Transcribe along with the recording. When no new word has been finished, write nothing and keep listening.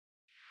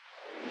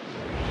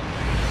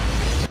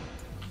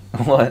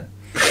What?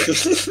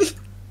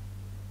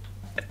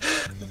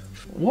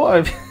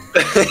 What?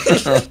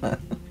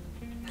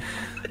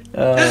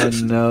 Oh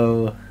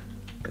no.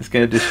 It's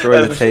gonna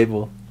destroy the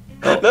table.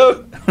 Oh.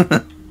 No!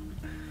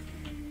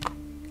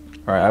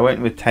 Alright, I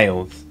went with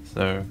tails,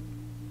 so...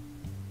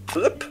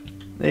 Flip!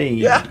 Hey!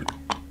 Yeah!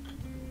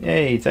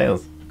 Yay,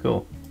 tails.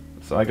 Cool.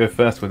 So I go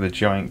first with a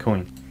giant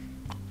coin.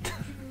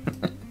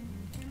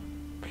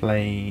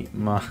 Play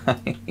my...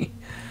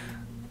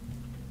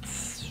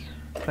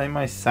 play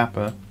my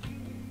sapper.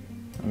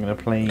 I'm gonna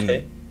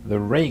play the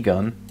ray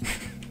gun.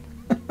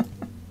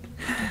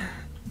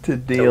 To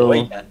deal... The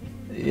ray gun?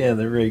 Yeah,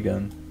 the ray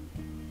gun.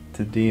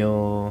 To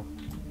deal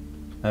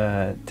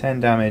 10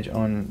 damage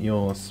on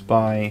your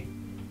spy.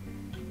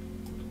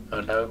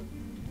 Oh no.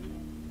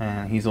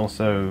 And he's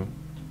also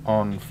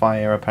on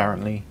fire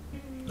apparently.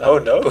 Oh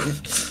no.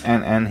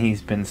 And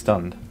he's been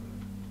stunned.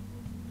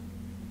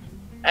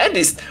 And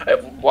he's...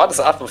 what is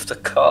up with the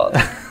card?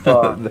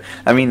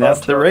 I mean,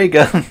 that's the ray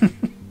gun.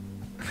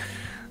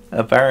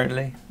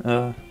 Apparently.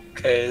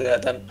 Okay,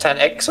 then 10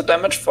 extra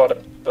damage for the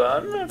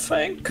burn, I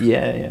think.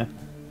 Yeah.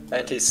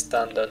 And he's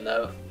stunned, I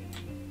know.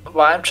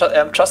 Why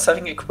I'm just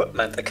having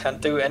equipment, I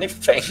can't do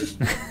anything.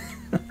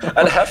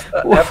 And I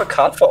have a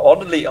card for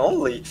orderly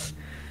only.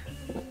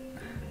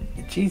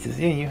 Jesus,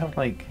 yeah, you have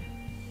like...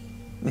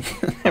 you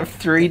have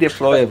 3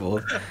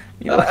 deployables.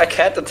 I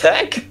can't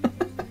attack.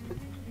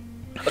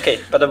 Okay,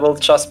 but I will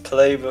just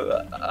play with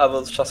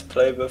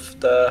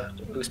the...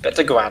 who's bad?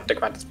 The Grant. The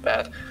Grant is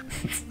bad.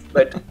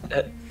 Wait,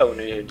 oh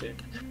no, you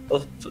did.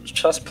 I'll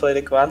just play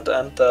the Grant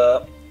and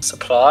the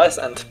supplies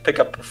and pick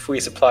up 3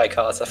 supply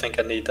cards. I think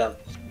I need them.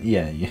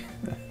 Yeah,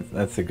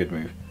 that's a good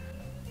move.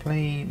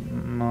 Play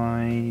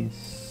my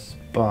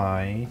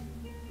spy.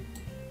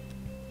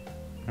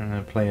 I'm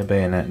gonna play a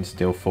bayonet and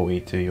steal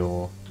 40 to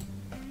your...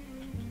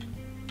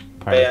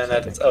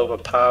 Bayonet is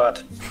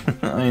overpowered.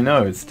 I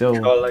know, it's still...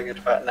 Calling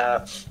it right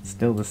now.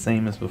 Still the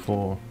same as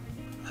before.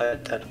 I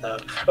don't know.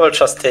 I'll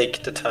just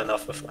take the turn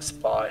off with my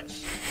spy.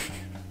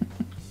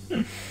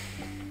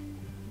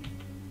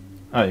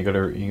 Oh,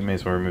 you may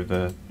as well remove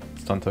the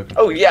stun token.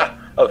 Oh yeah!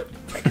 Oh,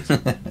 thanks.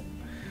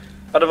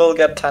 But I will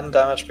get 10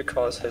 damage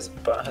because his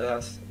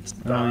has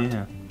Oh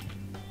yeah.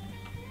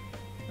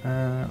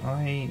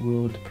 I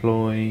will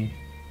deploy...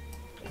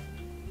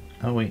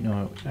 Oh wait,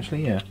 no,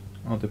 actually yeah.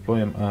 I'll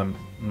deploy a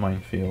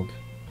minefield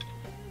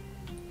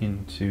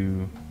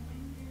into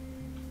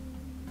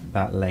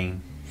that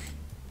lane.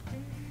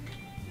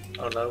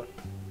 Oh no.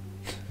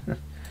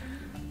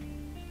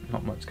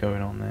 Not much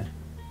going on there.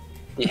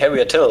 The heavy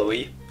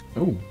artillery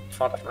Ooh. in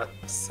front of my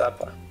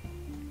sapper.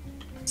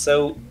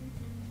 So,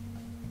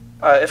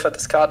 if I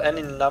discard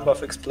any number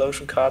of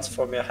explosion cards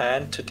from your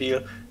hand to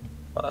deal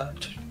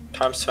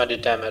times 20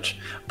 damage.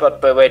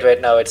 But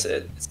wait, no, it's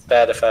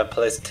bad if I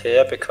place it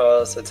here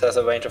because it has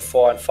a range of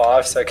 4 and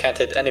 5, so I can't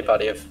hit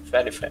anybody if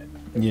anything.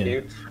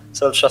 Yeah.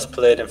 So I'll just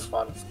play it in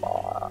front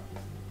of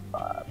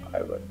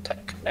I will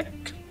attack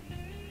Nick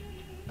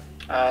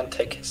and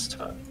take his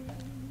turn.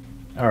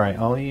 Alright,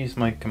 I'll use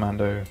my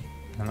commando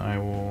and I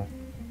will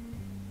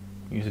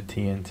use a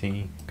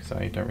TNT because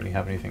I don't really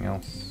have anything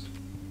else.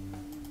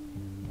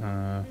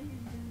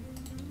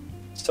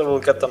 So we'll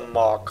get the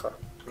marker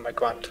from my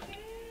Grant.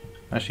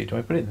 Actually, do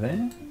I put it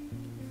there?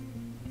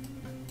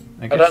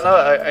 I don't know.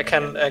 I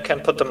can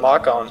put the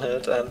marker on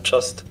it and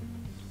just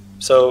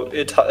so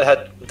it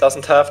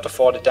doesn't have the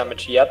 40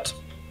 damage yet.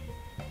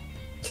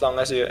 As long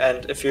as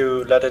if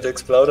you let it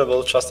explode, I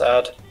will just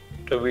add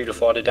the real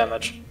 40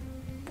 damage.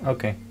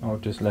 Okay, I'll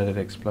just let it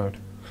explode.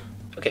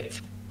 Okay,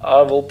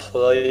 I will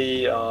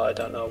play. I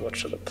don't know what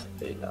should I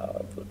play now.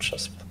 I will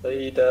just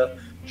play the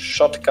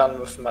shotgun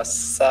with my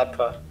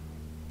sapper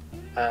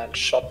and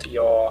shoot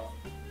your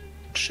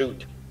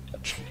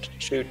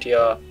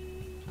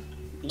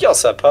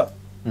sapper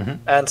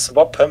and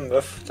swap him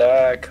with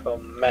the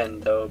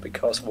commando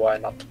because why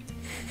not?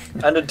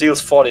 And it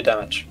deals 40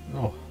 damage.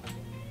 Oh.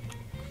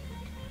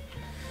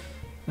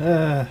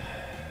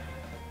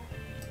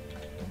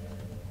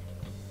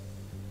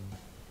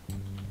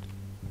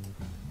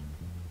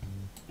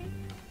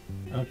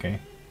 Okay.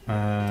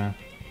 I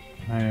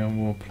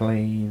will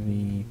play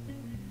the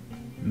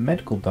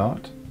medical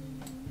dart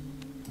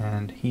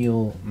and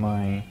heal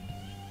my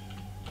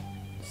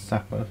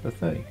sapper for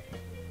 30.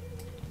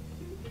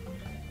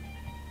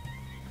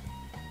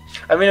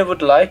 I mean, I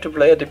would like to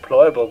play a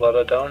deployable, but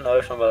I don't know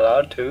if I'm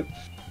allowed to.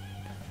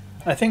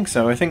 I think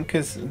so. I think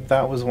because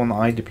that was one that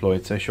I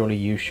deployed, so surely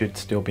you should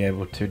still be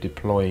able to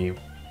deploy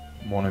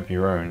one of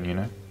your own, you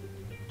know?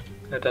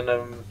 And then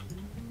I'm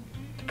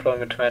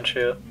deploying a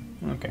torrential.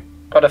 Okay.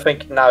 But I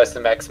think now is the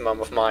maximum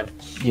of mine.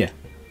 Yeah.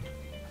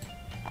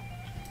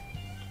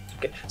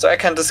 Okay, so I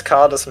can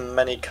discard as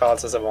many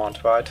cards as I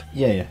want, right?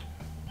 Yeah.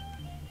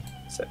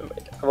 So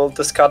wait, I will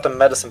discard the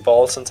medicine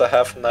ball since I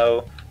have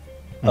no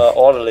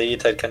orderly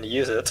that can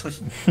use it.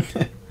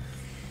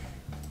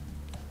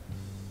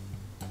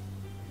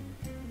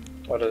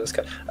 What do I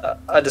discard?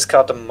 I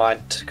discard the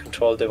mind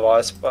control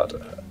device, but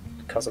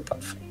because I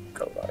don't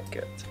think I like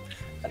it.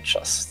 And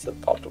just the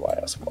barbed wire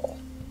as well.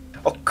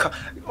 Oh,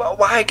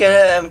 why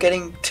I'm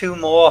getting 2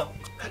 more?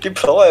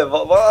 Deploy.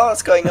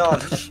 What's going on?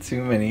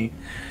 Too many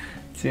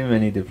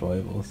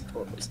deployables.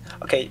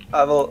 Okay,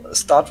 I will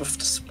start with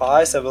the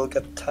spice. I will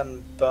get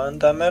 10 burn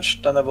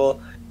damage. Then I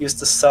will use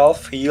the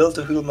self heal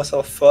to heal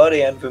myself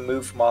 30 and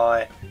remove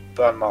my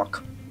burn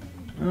mark.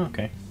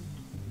 Okay.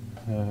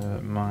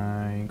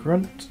 My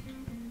grunt.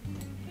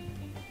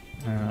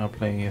 I'll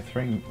play a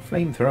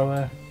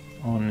flamethrower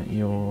on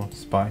your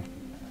spy.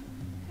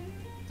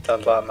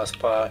 Don't like my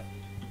spy.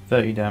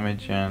 30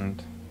 damage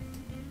and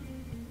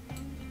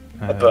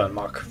A burn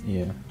mark.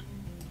 Yeah.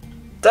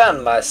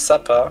 Then my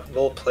sapper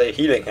will play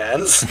healing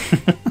hands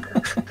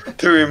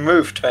to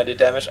remove 20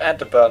 damage and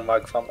the burn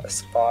mark from a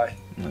spy.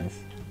 Nice.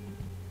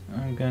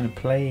 I'm going to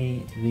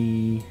play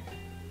the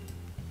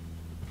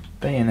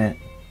bayonet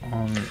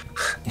on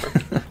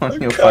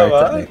on your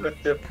pyrotechnic. Come on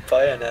with your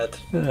bayonet.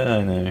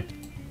 I know.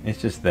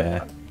 It's just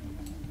there.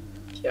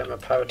 Yeah, my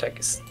pyrotech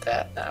is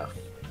dead now.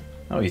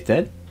 Oh, he's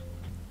dead?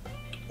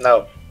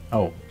 No,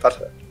 Oh.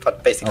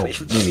 but basically.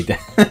 Oh, nearly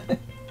dead.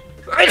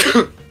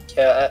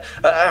 Yeah,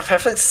 I'm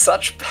having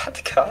such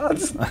bad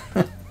cards.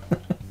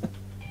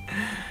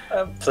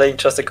 I'm playing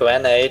just a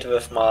grenade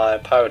with my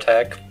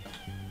pyrotech.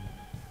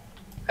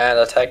 And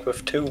attack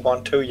with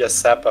 2/1/2 your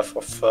sapper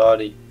for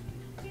 30.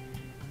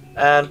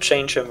 And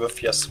change him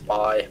with your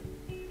spy.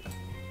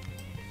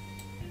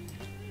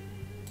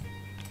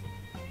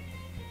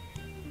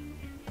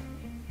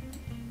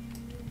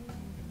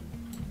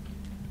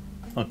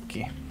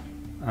 Okay.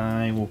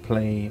 I will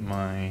play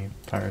my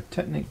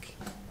pyrotechnic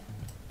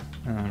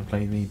and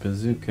play the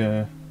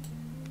bazooka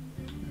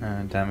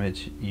and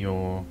damage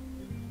your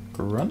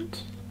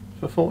grunt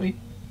for 40.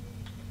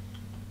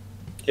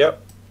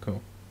 Yep.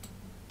 Cool.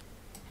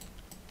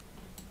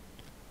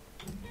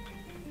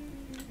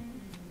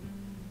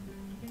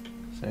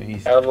 So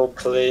he's I will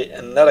play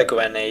another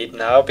grenade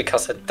now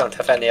because I don't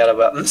have any other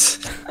weapons.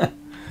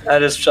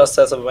 And it just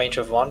has a range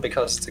of 1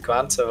 because the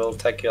Grunter will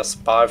take your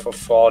spy for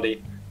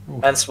 40. Ooh.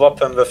 And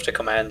swap him with the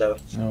commando.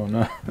 Oh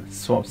no,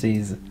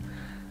 swapsies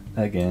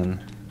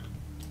again.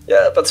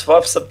 Yeah, but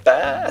swaps are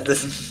bad.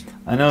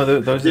 I know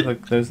those are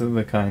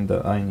the kind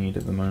that I need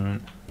at the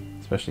moment,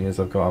 especially as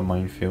I've got a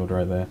minefield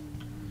right there.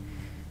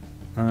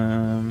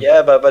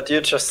 Yeah, but you're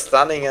just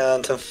stunning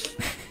and.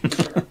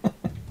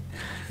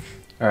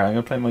 Alright, I'm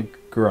gonna play my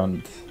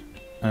grunt,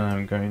 and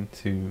I'm going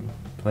to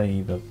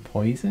play the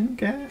poison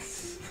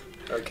gas.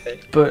 Okay.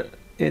 But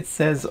it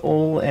says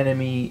all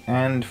enemy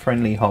and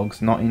friendly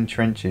hogs not in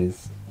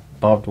trenches,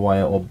 barbed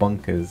wire or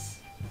bunkers,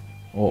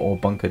 or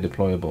bunker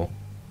deployable.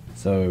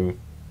 So,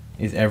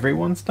 is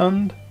everyone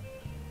stunned?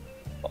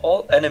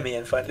 All enemy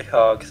and friendly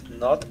hogs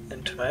not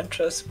in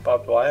trenches,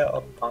 barbed wire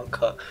or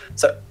bunker.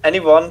 So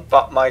anyone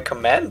but my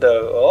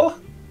commando, or?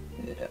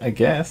 I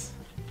guess.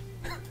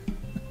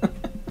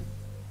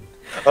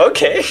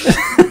 Okay.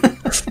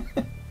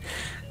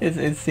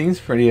 It seems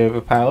pretty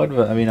overpowered,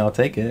 but I mean, I'll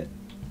take it.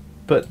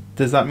 But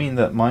does that mean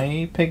that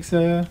my pigs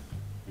are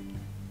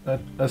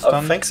stunned?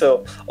 I think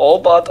so. All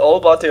but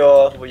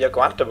your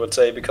Grunter would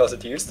say because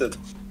it used it.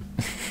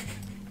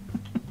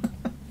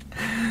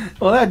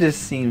 Well, that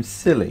just seems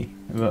silly,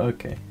 but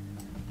okay.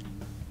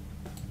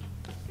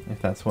 If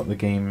that's what the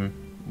game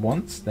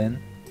wants,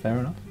 then fair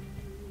enough.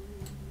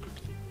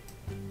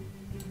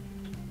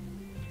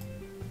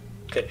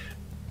 Okay.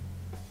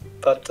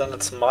 But then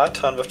it's my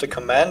turn with the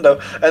commando,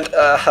 and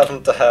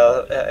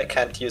I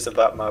can't use a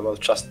weapon. I will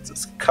just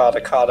discard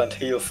a card and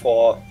heal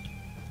for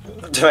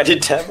 20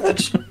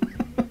 damage.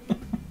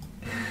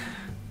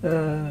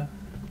 But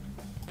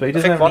he I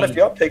doesn't think have one any, of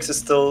your picks is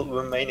still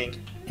remaining.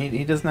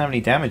 he doesn't have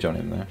any damage on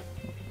him though.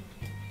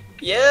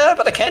 Yeah,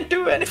 but I can't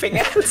do anything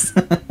else.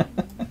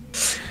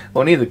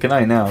 Well, neither can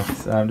I now.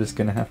 So I'm just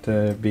gonna have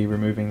to be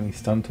removing these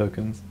stun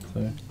tokens.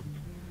 So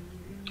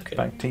Okay.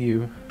 back to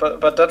you.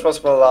 But that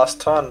was my last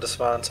turn this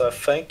one, so I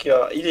think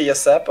you're either your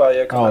sapper or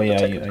your Oh commando yeah,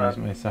 take a I turn. used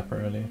my sapper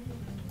earlier.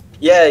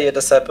 Yeah, you're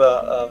the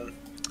sapper.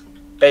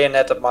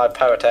 Bayonet my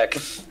power attack.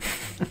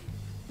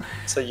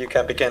 So you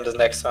can begin the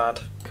next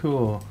round.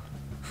 Cool.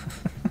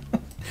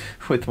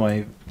 With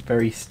my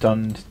very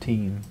stunned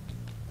team.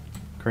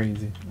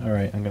 Crazy.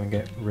 Alright, I'm gonna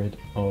get rid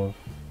of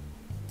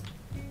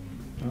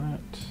that.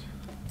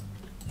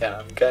 Yeah,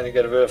 I'm gonna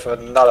get rid of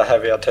another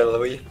heavy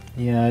artillery.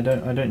 Yeah, I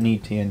don't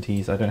need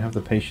TNTs. I don't have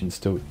the patience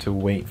to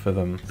wait for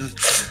them.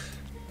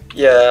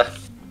 Yeah.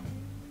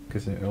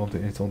 Because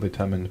it's all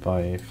determined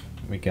by if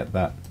we get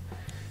that.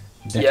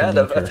 Yeah, I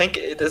detonator. think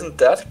it isn't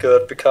that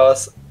good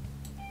because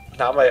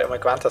now my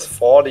Grant has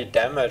 40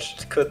 damage.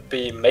 It could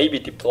be maybe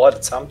deployed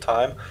at some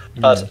time,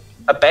 but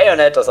a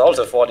bayonet does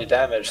also 40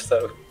 damage,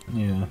 so.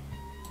 Yeah.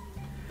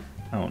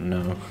 Oh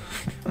no.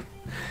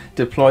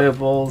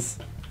 Deployables.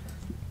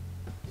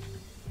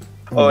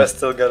 Oh, I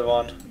still got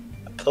one.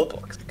 A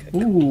pillbox. Okay.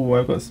 Ooh,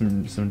 I've got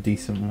some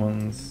decent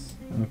ones.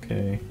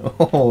 Okay.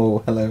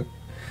 Oh, hello.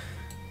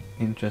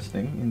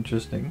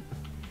 Interesting.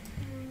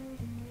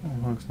 Oh,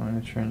 Hogs not in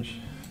a trench.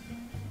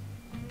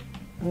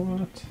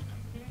 What?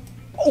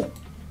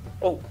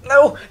 Oh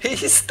no,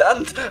 he's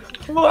stunned.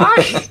 Why?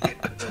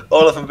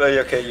 All of them.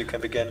 Okay, you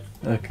can begin.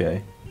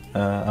 Okay.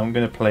 I'm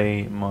gonna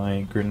play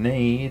my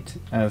grenade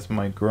as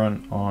my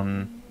grunt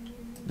on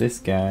this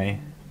guy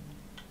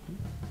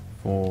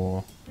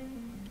for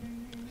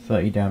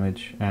 30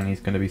 damage, and he's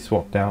gonna be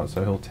swapped out,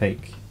 so he'll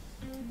take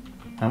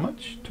how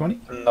much? 20?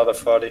 Another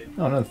 40.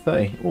 Oh no,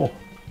 30. Oh.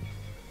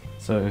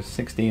 So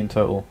 60 in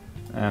total,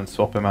 and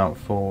swap him out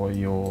for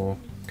your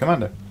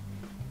commander.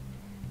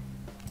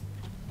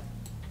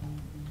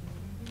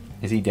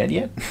 Is he dead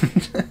yet?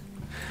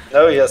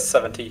 No, he has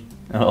 70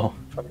 Oh.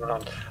 from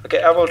around.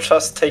 Okay, I will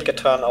just take a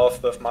turn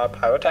off with my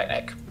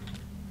pyrotechnic.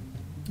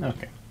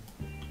 Okay.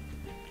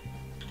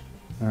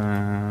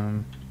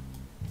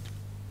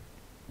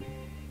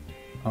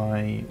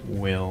 I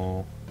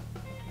will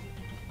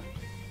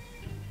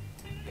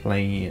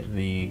play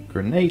the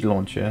grenade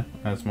launcher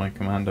as my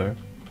commando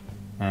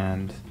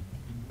and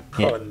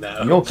hit Oh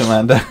no. your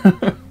commander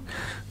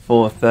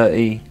for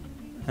 30,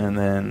 and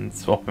then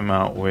swap him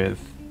out with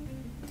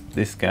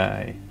this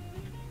guy.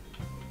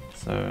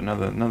 So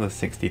another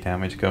 60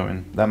 damage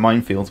going. That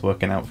minefield's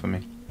working out for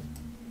me.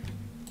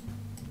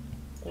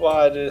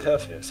 Why did it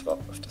have you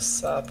swap with the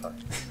sapper?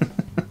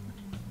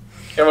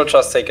 I will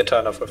just take a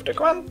turn off with the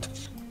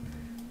grunt.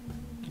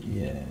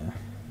 Yeah.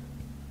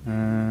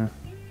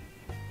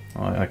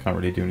 I can't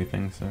really do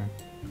anything, so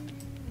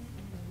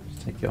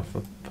just take you off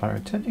the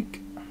pyrotechnic.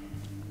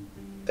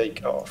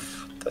 Take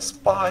off the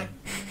spy.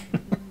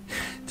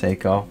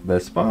 Take off the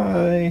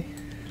spy.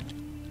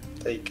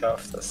 Take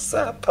off the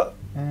sapper.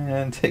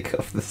 And take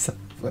off the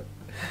sapper.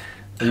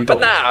 But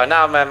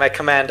now my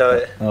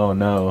commander Oh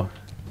no.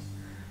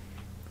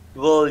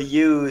 will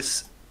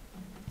use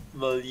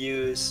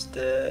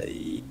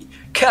the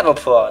cattle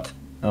prod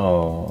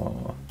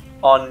Oh.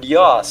 on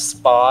your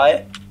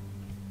spy.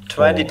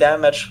 20 Oh.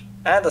 damage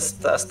and a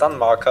stun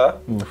marker.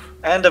 Oof.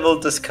 And it will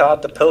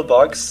discard the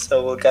pillbox,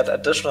 so we'll get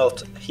additional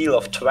heal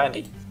of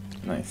 20.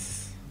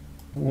 Nice.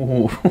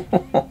 Ooh.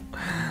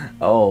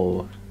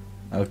 Oh.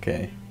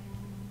 Okay.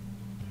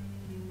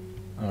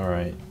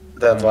 Alright.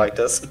 Don't like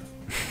this.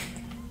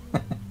 Oh,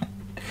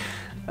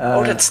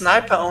 Uh, that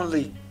sniper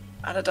only.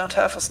 And I don't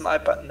have a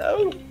sniper.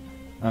 No.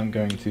 I'm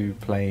going to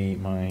play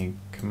my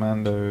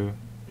commando.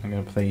 I'm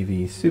going to play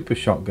the super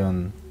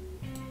shotgun.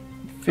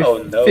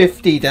 Oh, no.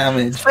 50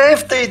 damage.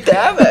 50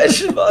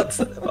 damage. What's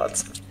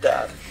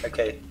that?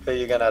 Okay, who are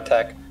you gonna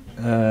attack?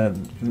 Oh,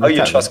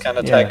 you just can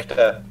attack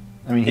the...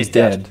 I mean, he's he's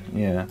dead. dead.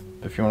 Yeah.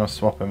 If you want to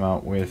swap him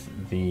out with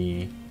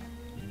the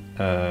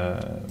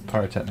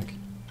pyrotechnic.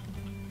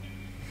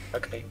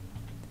 Okay.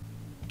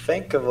 I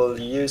think I will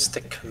use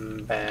the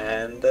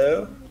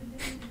commando.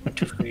 1,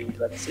 2, 3,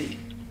 let's see.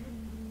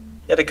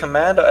 Yeah, the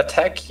commando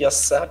attack your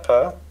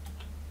sapper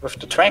with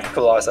the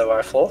tranquilizer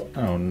rifle.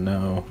 Oh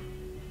no.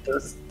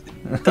 Does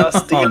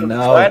deal Oh,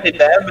 no. 20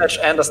 damage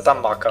and a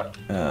stun marker.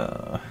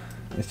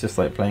 It's just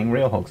like playing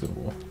real Hogs of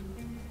War.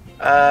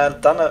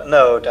 And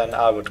then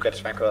I would get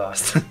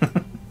tranquilized.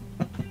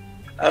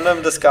 And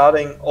I'm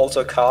discarding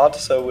also a card,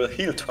 so we'll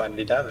heal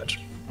 20 damage.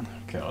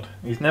 God,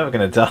 he's never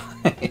gonna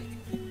die.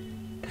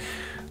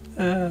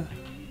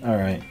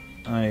 Alright,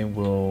 I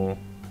will...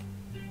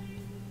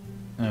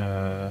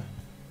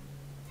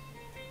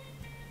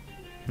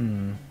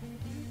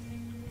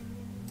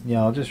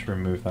 Yeah, I'll just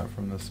remove that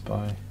from the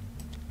spy.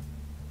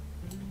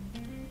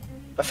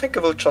 I think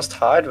I will just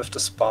hide with the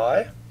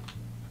spy.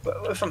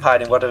 Well, if I'm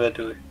hiding, what do I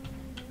do?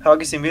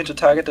 Hog is immune to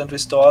target and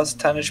restores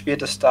 10 HP at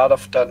the start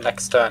of the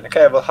next turn.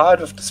 Okay, I will hide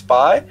with the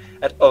spy.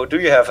 And oh, do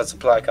you have a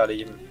supply card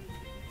even?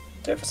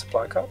 Do you have a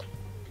supply card?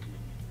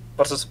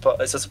 What's a supply?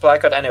 Is a supply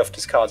card any of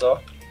these cards or?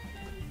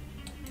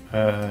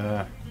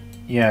 Yeah,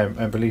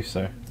 I believe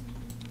so.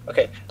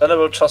 Okay, then I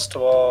will just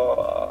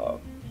draw.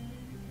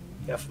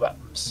 You have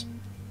weapons.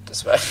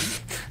 This way.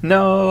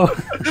 No!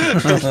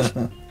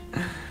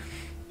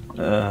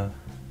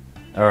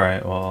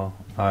 Alright, well,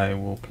 I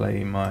will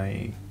play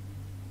my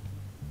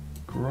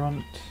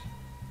grunt,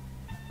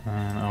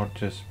 and I'll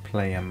just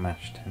play a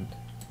mash tent.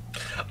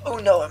 Oh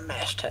no, a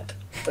mash tent.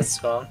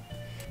 That's wrong.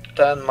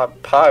 Then my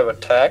pirate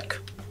attack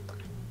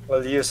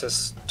will use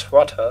his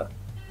trotter.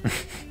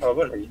 Oh,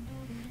 will he?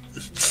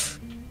 Let's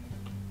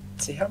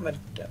see how many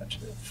damage.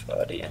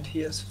 30, and he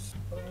has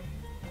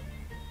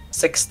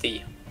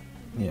 60.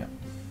 Yeah.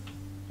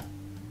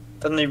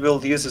 Then he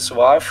will use his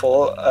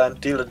rifle and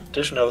deal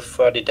additional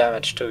 30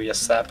 damage to your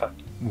sapper.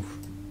 Oof.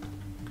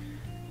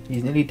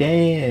 He's nearly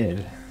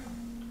dead.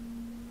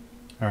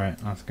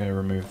 Alright, let's go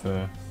remove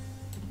the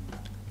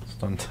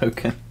stun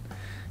token.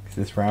 Because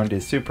this round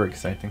is super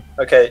exciting.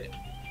 Okay,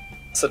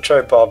 so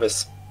Joe Bob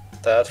is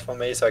dead for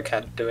me, so I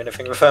can't do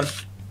anything with him.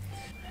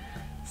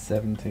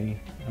 70.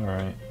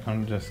 Alright,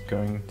 I'm just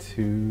going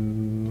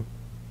to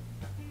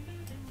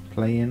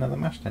play another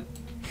mash tent.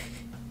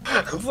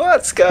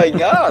 What's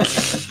going on?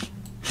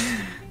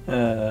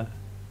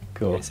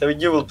 Cool. So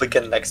you will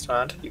begin next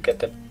round. You get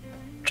the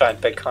giant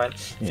Bitcoin.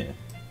 Yeah.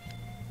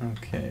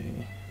 Okay.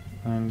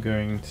 I'm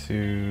going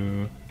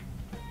to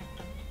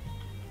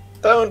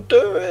Don't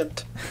do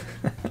it.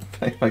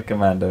 play my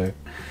commando.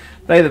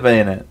 Play the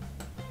bayonet.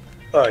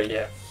 Oh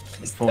yeah,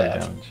 he's 40 dead.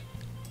 damage.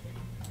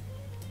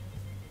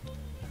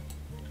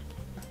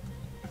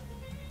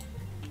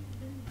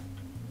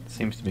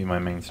 seems to be my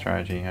main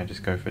strategy. I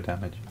just go for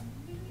damage.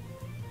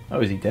 Oh,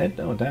 is he dead?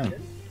 Oh, damn.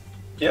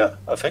 Yeah,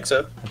 I think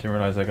so. I didn't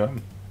realize I got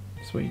him.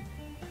 Sweet.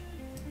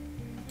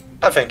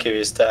 I think he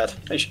is dead.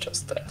 He's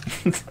just dead.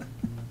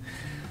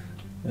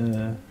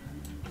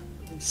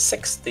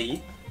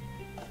 60.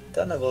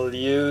 Then I will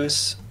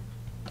use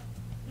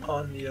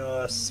on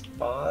your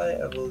spy.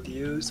 I will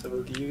use the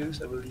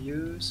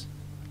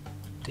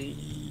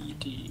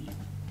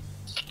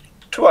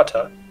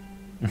Tuata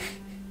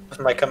with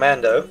my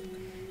commando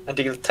and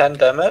deal 10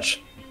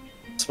 damage.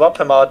 Swap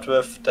him out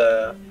with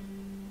the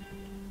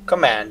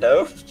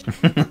commando.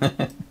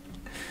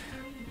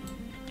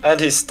 And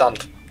he's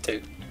stunned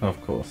too. Of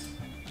course.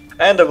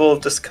 And I will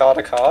discard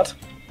a card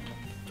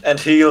and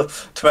heal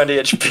 20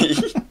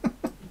 HP.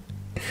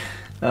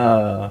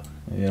 Yeah,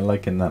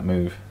 liking that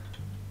move.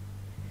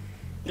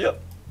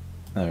 Yep.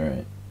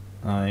 Alright.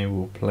 I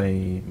will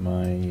play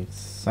my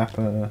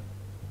sapper.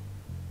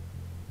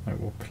 I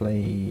will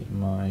play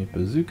my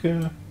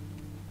bazooka.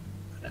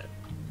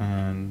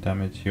 And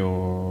damage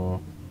your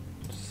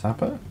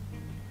sapper?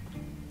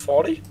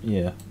 40.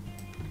 Yeah.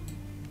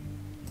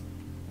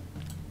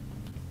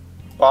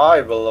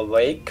 I will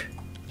awake,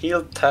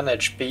 heal 10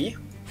 HP,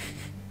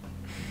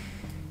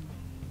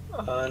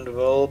 and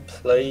will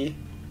play.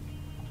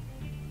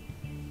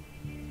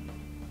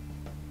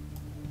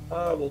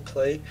 I will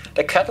play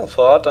the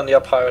catapult on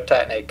your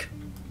pyrotechnic.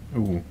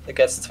 Ooh, It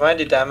gets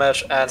 20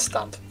 damage and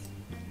stunned.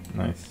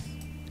 nice.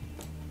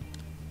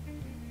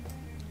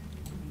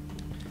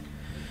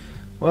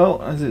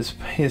 Well, as it's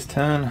his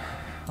turn,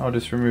 I'll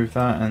just remove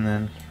that and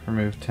then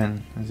remove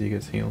 10 as he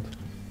gets healed.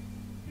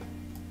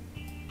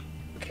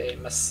 Okay,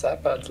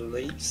 Masapa at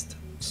least.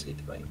 What's he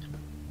doing?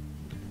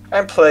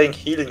 I'm playing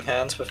healing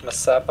hands with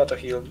Masapa to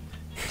heal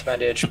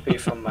 20 HP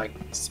from my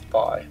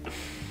spy.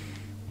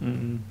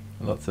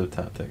 Lots of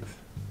tactics.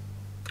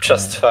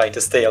 Just trying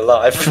to stay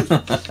alive.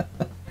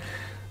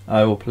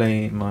 I will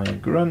play my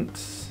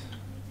grunts.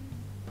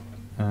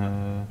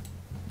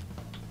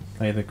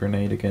 Play the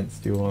grenade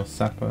against your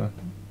sapper.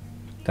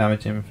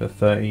 Damage him for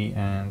 30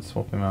 and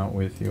swap him out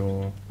with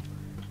your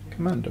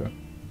commando.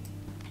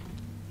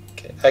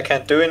 Okay, I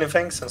can't do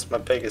anything since my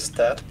pig is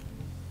dead.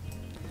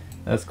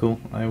 That's cool.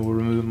 I will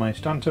remove my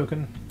stun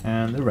token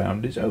and the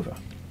round is over.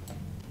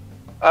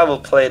 I will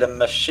play the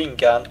machine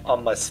gun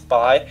on my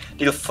spy,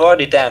 deal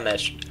 40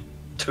 damage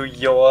to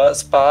your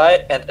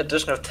spy and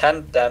additional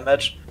 10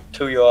 damage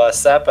to your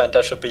sapper, and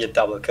that should be a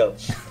double kill.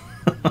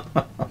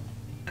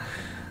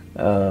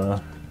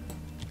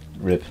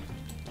 Rip.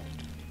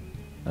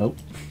 Oh.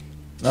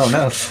 Oh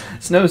no.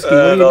 Snowski, what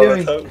are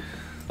you doing?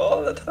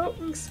 All the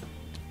tokens.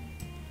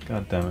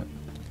 God damn it.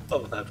 Oh,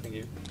 what's happening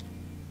you?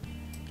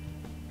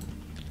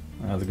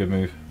 That was a good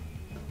move.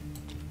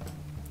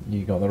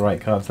 You got the right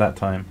cards that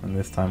time, and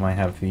this time I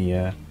have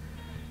the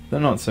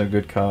not so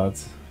good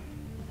cards.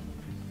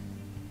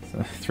 So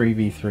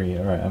 3v3.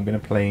 Alright, I'm gonna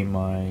play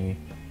my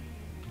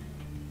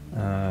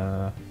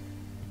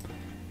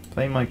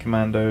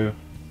commando.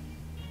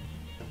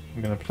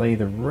 I'm gonna play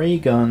the ray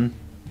gun.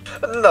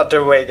 Not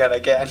the ray gun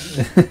again.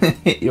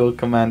 Hit your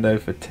commando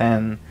for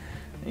 10.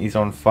 He's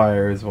on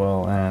fire as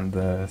well,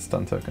 and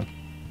stun token.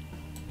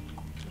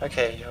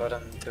 Okay, what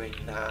I'm doing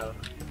now.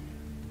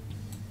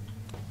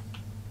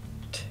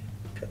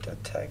 Could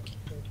attack you.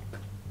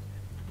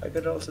 I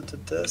could also do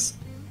this.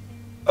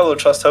 I will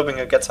just hoping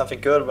I get something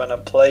good when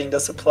I'm playing the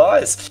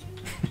supplies.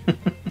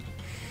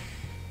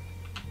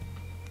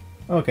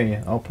 Okay,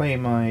 yeah, I'll play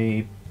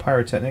my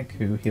pyrotechnic,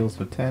 who heals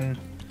for 10.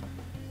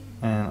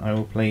 And I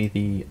will play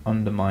the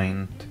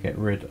undermine to get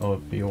rid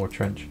of your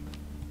trench.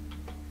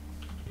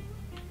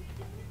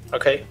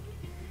 Okay.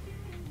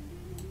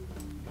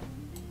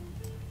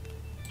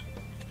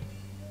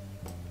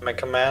 My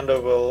commander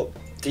will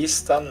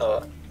de-stun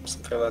or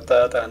something like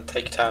that and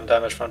take 10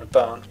 damage from the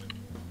bone.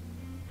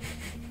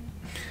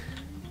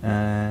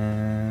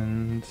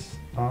 And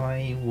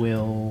I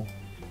will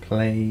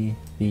play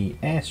the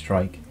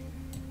airstrike.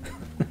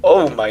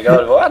 Oh my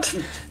god, what?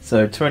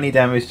 So 20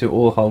 damage to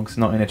all hogs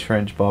not in a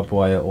trench, barbed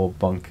wire or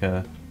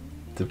bunker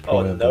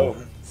deployable. Oh no.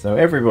 So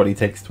everybody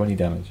takes 20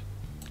 damage,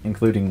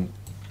 including...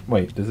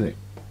 Wait, does it?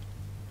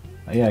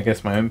 Yeah, I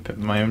guess my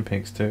own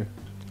pigs too.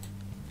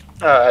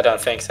 I don't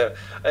think so.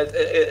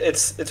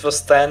 It was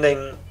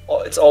standing.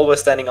 It's always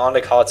standing on the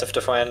cards if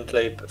the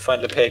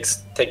friendly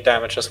pigs take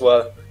damage as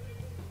well.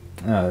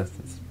 I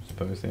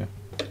suppose, yeah.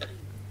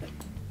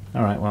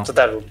 All right, well. So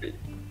that would be.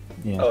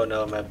 Yeah. Oh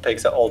no, my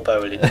pigs are all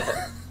barely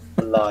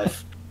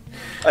alive.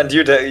 And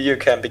you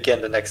can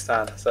begin the next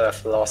round. So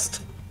I've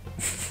lost.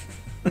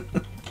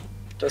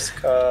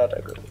 Discard.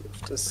 I go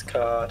with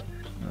discard.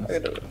 I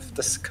get rid of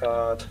this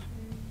card.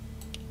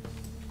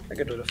 I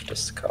get rid of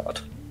this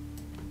card.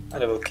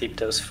 And I will keep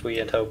those free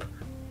and hope.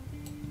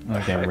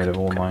 I'm getting rid of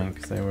all mine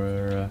because they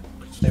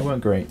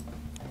weren't great.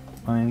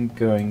 I'm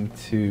going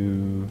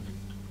to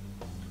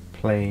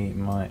play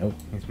my... Oh,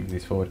 let's move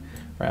these forward.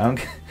 Right,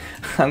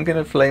 I'm going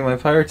to play my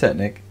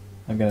pyrotechnic.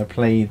 I'm going to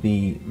play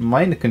the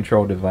mind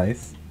control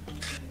device.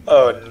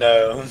 Oh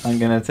no. I'm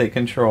going to take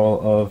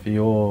control of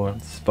your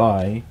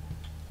spy,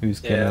 who's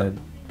going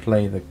to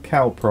play the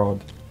cow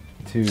prod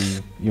to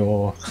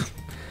your.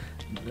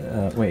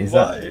 Wait, is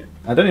Why? that?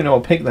 I don't even know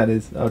what pick that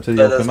is. Oh, to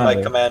That your is commando.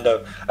 my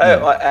commando.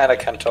 Yeah. And I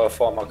can draw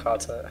 4 more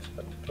cards.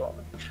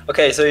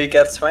 Okay, so he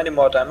gets 20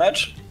 more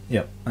damage.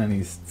 Yep, and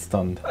he's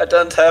stunned. I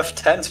don't have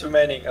 10s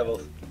remaining. I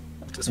will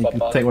have to You swap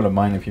can out. take one of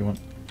mine if you want.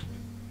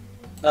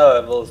 No, I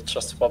will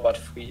just swap out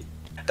 3.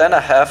 Then I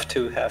have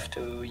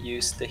to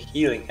use the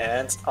healing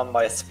hands on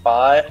my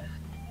spy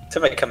to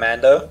my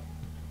commando.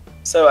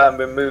 So I'm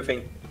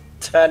removing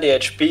 20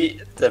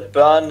 HP, the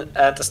burn,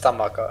 and the stun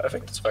marker. I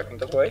think that's working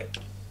that way.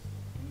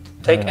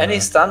 Take any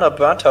stun or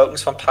burn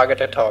tokens from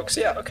targeted hogs.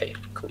 Yeah, okay,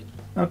 cool.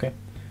 Okay.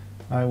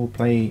 I will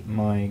play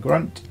my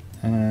grunt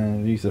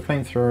and use the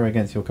flamethrower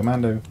against your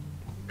commando.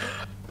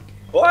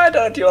 Why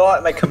don't you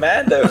like my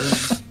commando?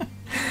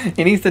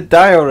 He needs to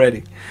die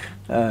already.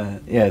 Yeah,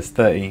 it's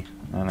 30.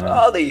 And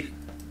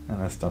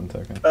a stun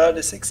token.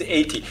 30, 60,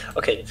 80.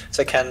 Okay,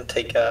 so I can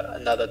take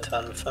another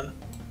turn with him.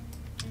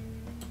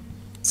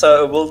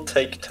 So it will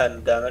take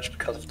 10 damage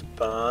because of the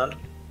burn.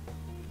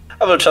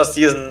 I will just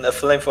use a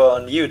flamethrower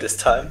on you this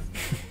time.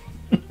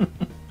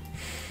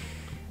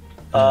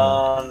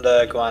 On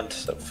the grunt,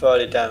 so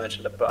 30 damage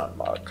in the burn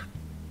mark.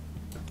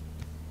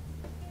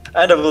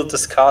 And I will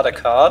discard a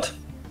card.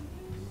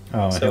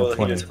 Oh, So heal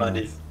we'll heal 20.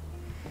 20. Nice.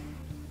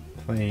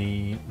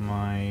 Play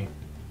my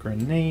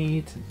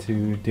grenade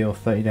to deal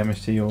 30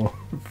 damage to your,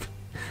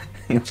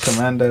 your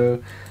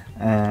commando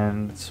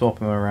and swap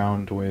him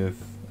around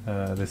with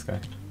this guy.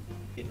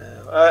 You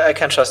know, I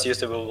can just use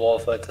the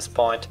revolver at this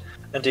point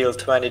and deal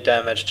 20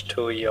 damage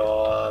to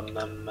your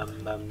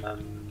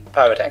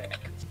pyrotechnic.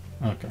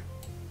 Okay.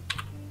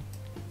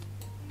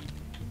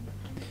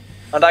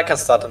 And I can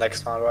start the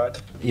next one, right?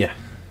 Yeah.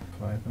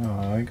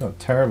 Oh, I got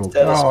terrible.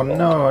 That is Oh cool.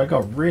 no, I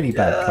got really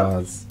bad Yeah.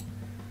 cards.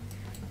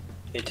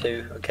 Me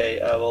too. Okay,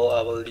 I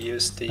will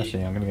use the.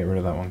 Actually, I'm gonna get rid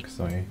of that one because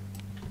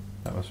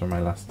that was from my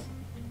last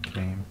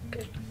game.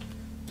 Okay.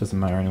 Doesn't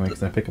matter anyway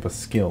because I pick up a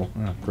skill.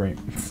 Oh, great.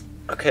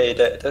 Okay,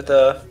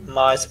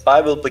 my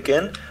spy will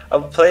begin. I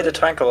will play the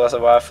tranquilizer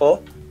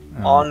rifle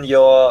on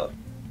your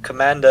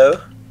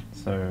commando.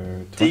 So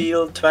 20?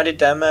 Deal 20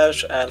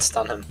 damage and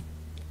stun him.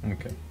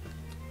 Okay.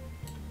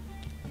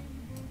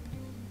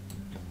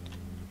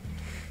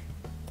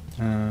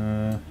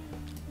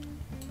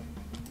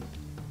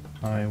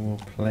 I will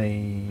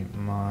play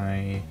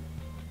my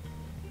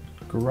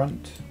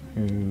grunt,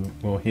 who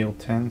will heal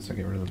 10, so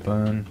get rid of the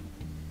burn.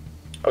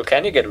 Oh,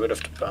 can you get rid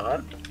of the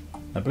burn?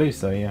 I believe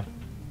so, yeah.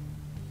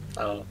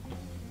 Oh.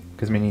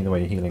 Because I mean, either way,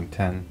 you're healing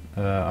 10.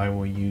 I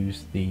will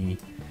use the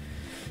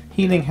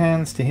healing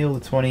hands to heal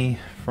the 20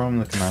 from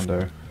the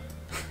commando.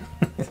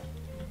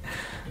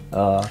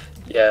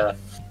 Yeah.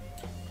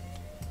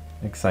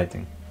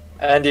 Exciting.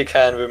 And you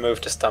can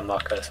remove the stun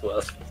marker as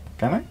well.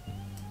 Can I?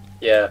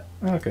 Yeah.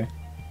 Oh, okay.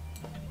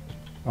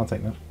 I'll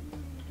take that.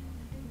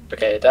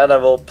 Okay, then I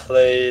will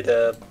play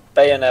the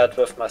bayonet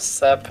with my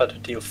sapper to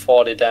deal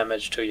 40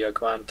 damage to your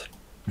grunt.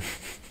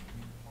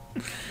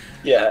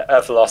 Yeah,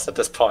 I've lost at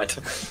this point.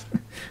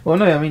 Well,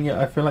 no, I mean,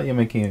 I feel like you're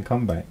making a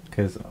comeback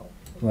because,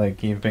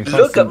 like, you've been.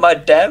 Look at my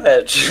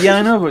damage! Yeah,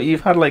 I know, but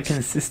you've had like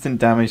consistent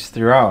damage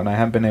throughout, and I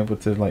haven't been able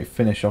to like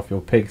finish off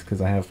your pigs because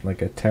I have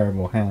like a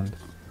terrible hand.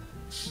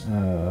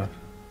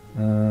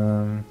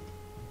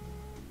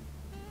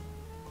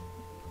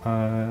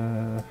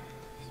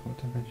 What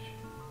damage?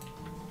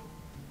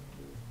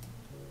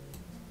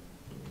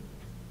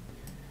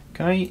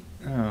 Can I?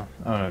 Oh,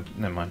 no,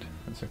 never mind.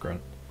 That's a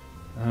grunt.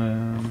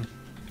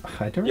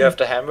 I don't. You have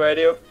the ham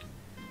radio?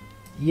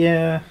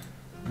 Yeah.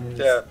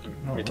 Yeah,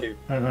 Not- me too.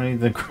 Only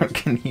the grunt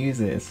can use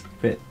it. It's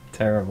a bit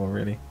terrible,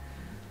 really.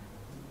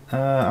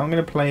 I'm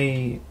gonna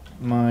play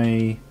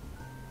my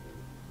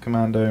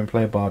commando and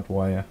play a barbed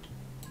wire.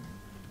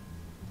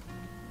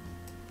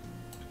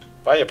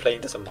 Why are you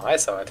playing this on my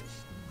side?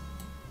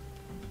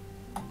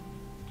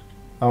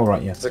 Oh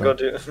right, yeah. That's a good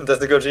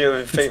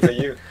thing for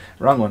you.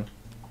 Wrong one.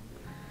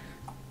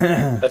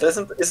 But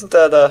isn't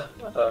that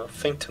a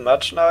thing too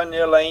much now in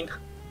your lane?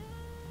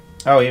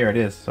 Oh, here it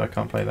is. So I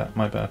can't play that.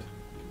 My bad.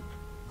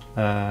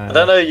 I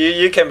don't know.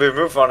 You can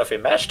remove one of your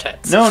mesh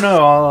tents. No,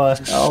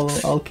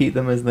 I'll keep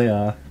them as they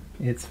are.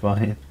 It's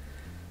fine.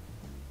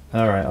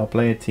 All right, I'll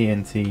play a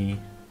TNT.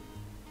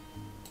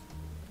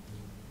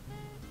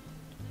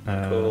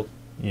 Cool.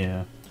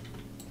 Yeah.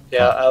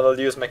 Yeah, I will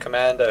use my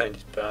commander and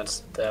it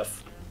burns to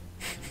death.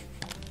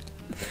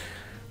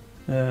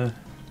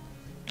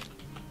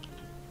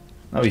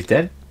 Oh, he's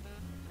dead?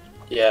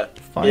 Yeah.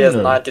 Finally. He has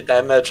 90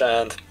 damage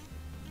and.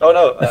 Oh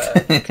no!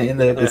 In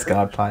the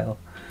discard pile.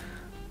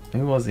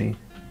 Who was he?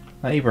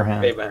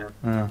 Abraham. Abraham.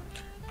 Oh.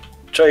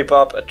 Joey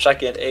Bob,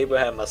 Jackie, and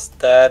Abraham are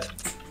dead,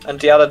 and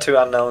the other two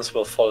unknowns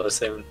will follow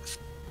soon.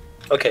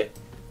 Okay,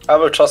 I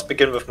will just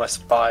begin with my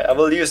spy. I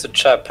will use the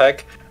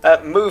jetpack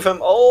and move him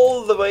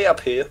all the way up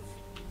here.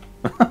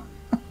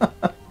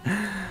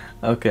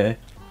 Okay.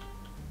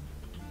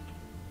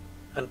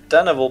 And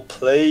then I will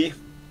play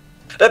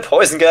the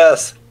poison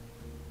gas.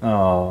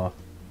 Oh.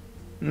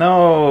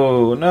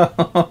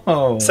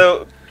 No.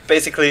 So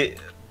basically,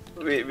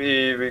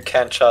 we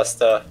can't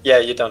just yeah,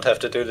 you don't have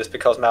to do this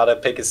because my other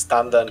pig is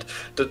stunned and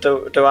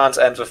the rounds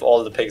end with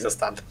all the pigs are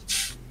stunned.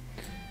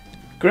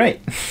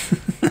 Great.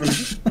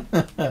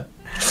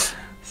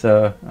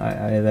 So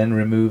I then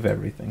remove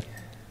everything.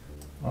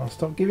 Oh,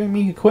 stop giving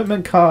me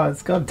equipment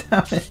cards! God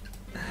damn it!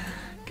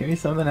 Give me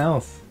something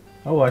else.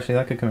 Oh, actually,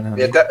 that could come in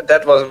handy. Yeah,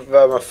 that was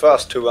my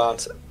first 2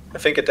 rounds. I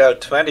think it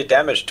dealt 20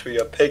 damage to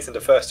your pigs in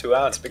the first 2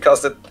 rounds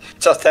because it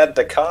just had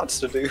the cards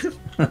to do.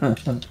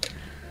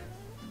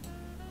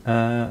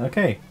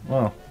 Okay,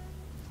 well,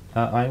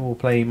 I will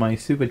play my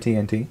Super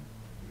TNT.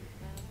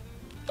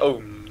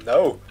 Oh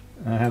no!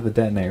 I have the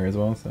detonator as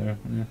well, so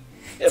yeah.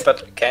 Yeah,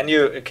 but can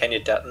you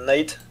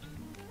detonate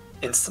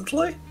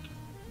instantly?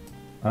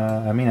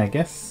 I mean, I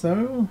guess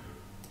so.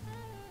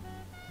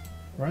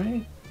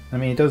 Right? I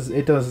mean, it does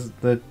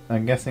the.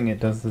 I'm guessing it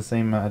does the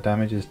same amount of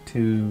damage as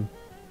two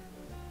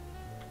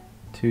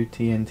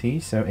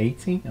TNT, so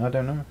 80. I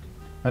don't know.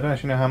 I don't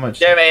actually know how much.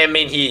 Yeah, I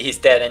mean he's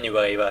dead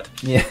anyway, but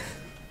yeah.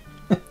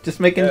 Just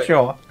making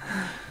sure.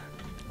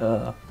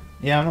 Yeah,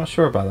 I'm not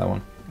sure about that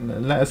one.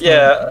 Let us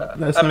know,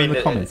 let us know in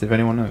the comments if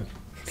anyone knows.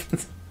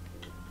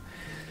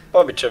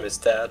 Bobby Jim is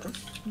dead.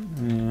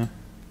 Yeah,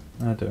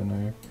 I don't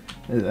know.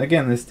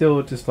 Again, there's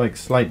still just like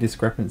slight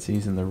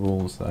discrepancies in the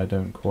rules that I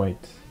don't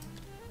quite.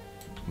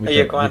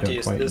 You're going to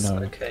use this,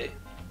 know. okay.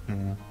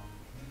 Yeah.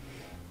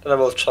 Then I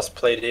will just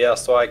play the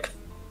airstrike.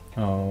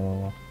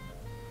 Oh,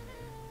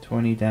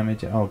 20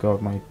 damage. Oh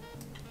god,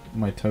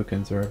 my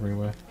tokens are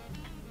everywhere.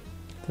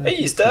 Hey,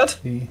 he's dead.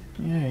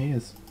 Yeah, he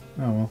is.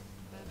 Oh well.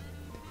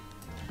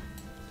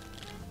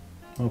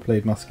 Well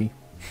played, Muskie.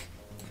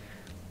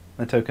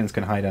 The tokens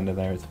can hide under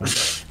there, it's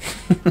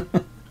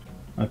fine.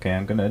 Okay,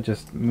 I'm gonna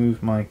just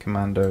move my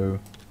commando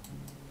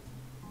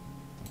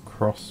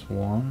across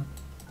one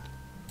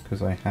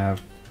because I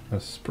have a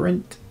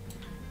sprint,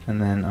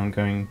 and then I'm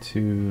going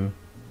to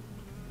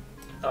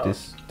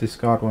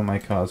discard one of my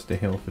cards to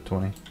heal for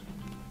 20.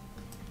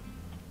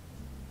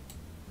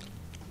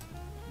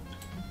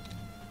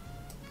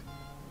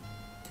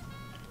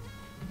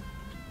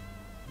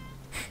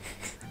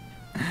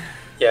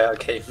 Yeah,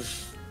 okay.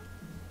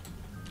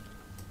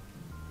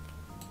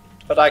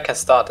 But I can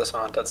start this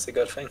round, that's the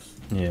good thing.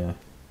 Yeah.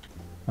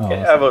 Oh,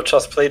 Okay, I will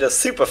just play the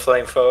super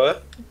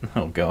flamethrower.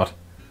 Oh god.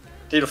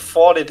 Deal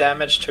 40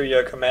 damage to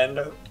your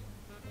commando.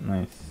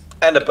 Nice.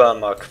 And a burn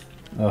mark.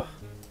 Ugh.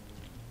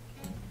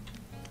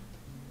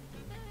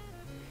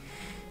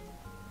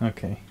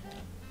 Okay.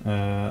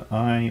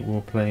 I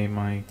will play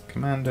my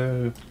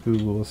commando,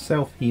 who will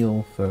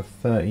self-heal for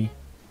 30.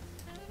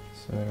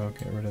 So I'll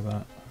get rid of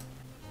that.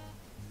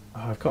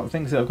 Oh, I've got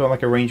things that have got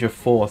like a range of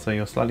 4, so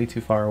you're slightly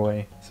too far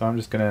away. So I'm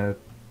just gonna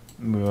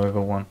move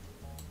over 1.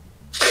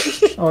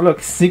 Oh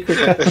look, secret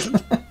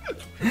card.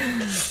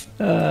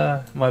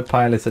 My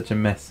pile is such a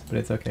mess, but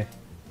it's okay.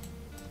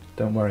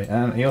 Don't worry.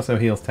 And he also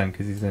heals 10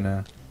 because he's in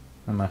a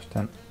mash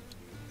tent.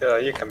 Yeah,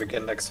 you can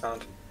begin next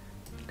round.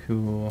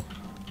 Cool.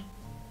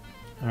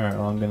 Alright,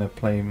 well I'm gonna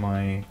play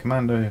my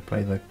commando,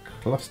 play the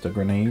cluster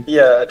grenade.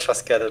 Yeah, I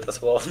just get it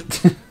as well.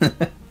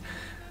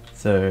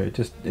 So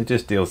it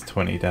just deals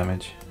 20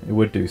 damage. It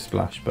would do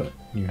splash, but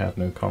you have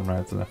no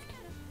comrades left.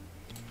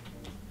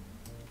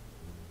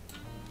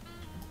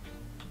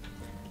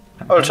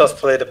 I'll just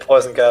play the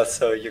poison gas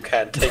so you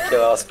can't take your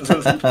last.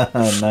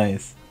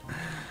 Nice.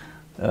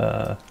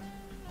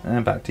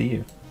 And back to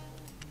you.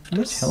 How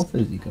much health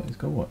has he got? He's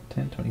got what?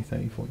 10, 20,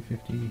 30, 40,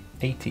 50,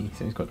 80.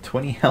 So he's got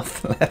 20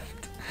 health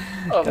left.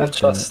 I will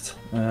just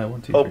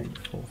 1, 2, 3,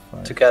 4,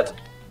 5. to get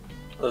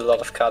a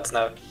lot of cards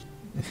now.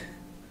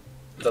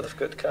 A lot of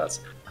good cards.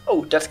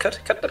 Oh, that could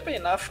that be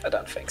enough? I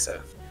don't think so.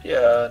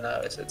 Yeah,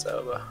 no, it's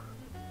over.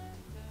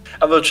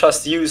 I will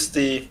just use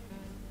the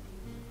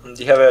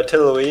heavy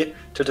artillery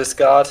to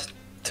discard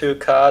 2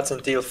 cards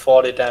and deal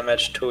 40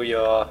 damage to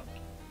your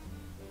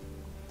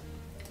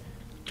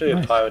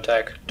Nice. pyro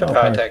attack. To Oh,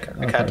 pyro attack. I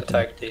okay, can't okay.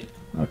 attack the.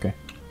 Okay.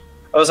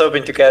 I was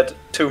hoping to get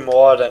 2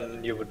 more,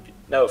 then you would be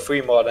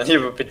 3 more, then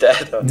you would be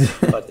dead.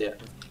 But yeah.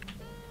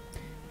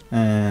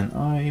 And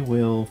I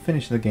will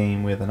finish the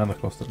game with another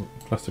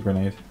cluster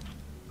grenade.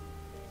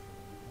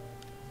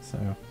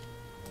 So,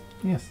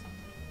 yes.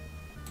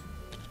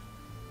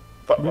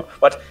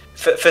 What?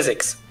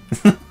 Physics.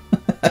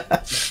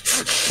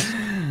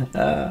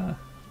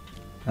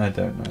 I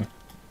don't know.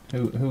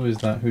 Who was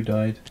that? Who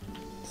died?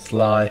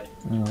 Sly.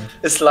 Oh.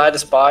 Is Sly the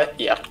spy?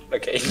 Yeah.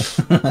 Okay.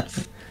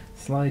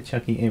 Sly,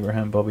 Chucky,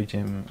 Abraham, Bobby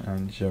Jim,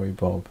 and Joey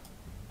Bob.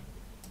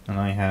 And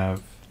I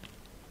have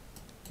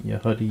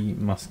Yehudi,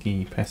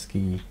 Muskie,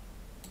 Pesky,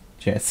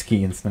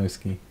 Jetski, and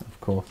Snowski, of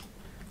course.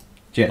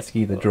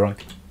 Jetski the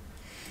drunk.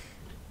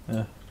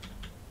 That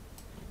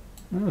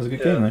was a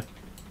good game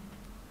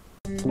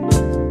though.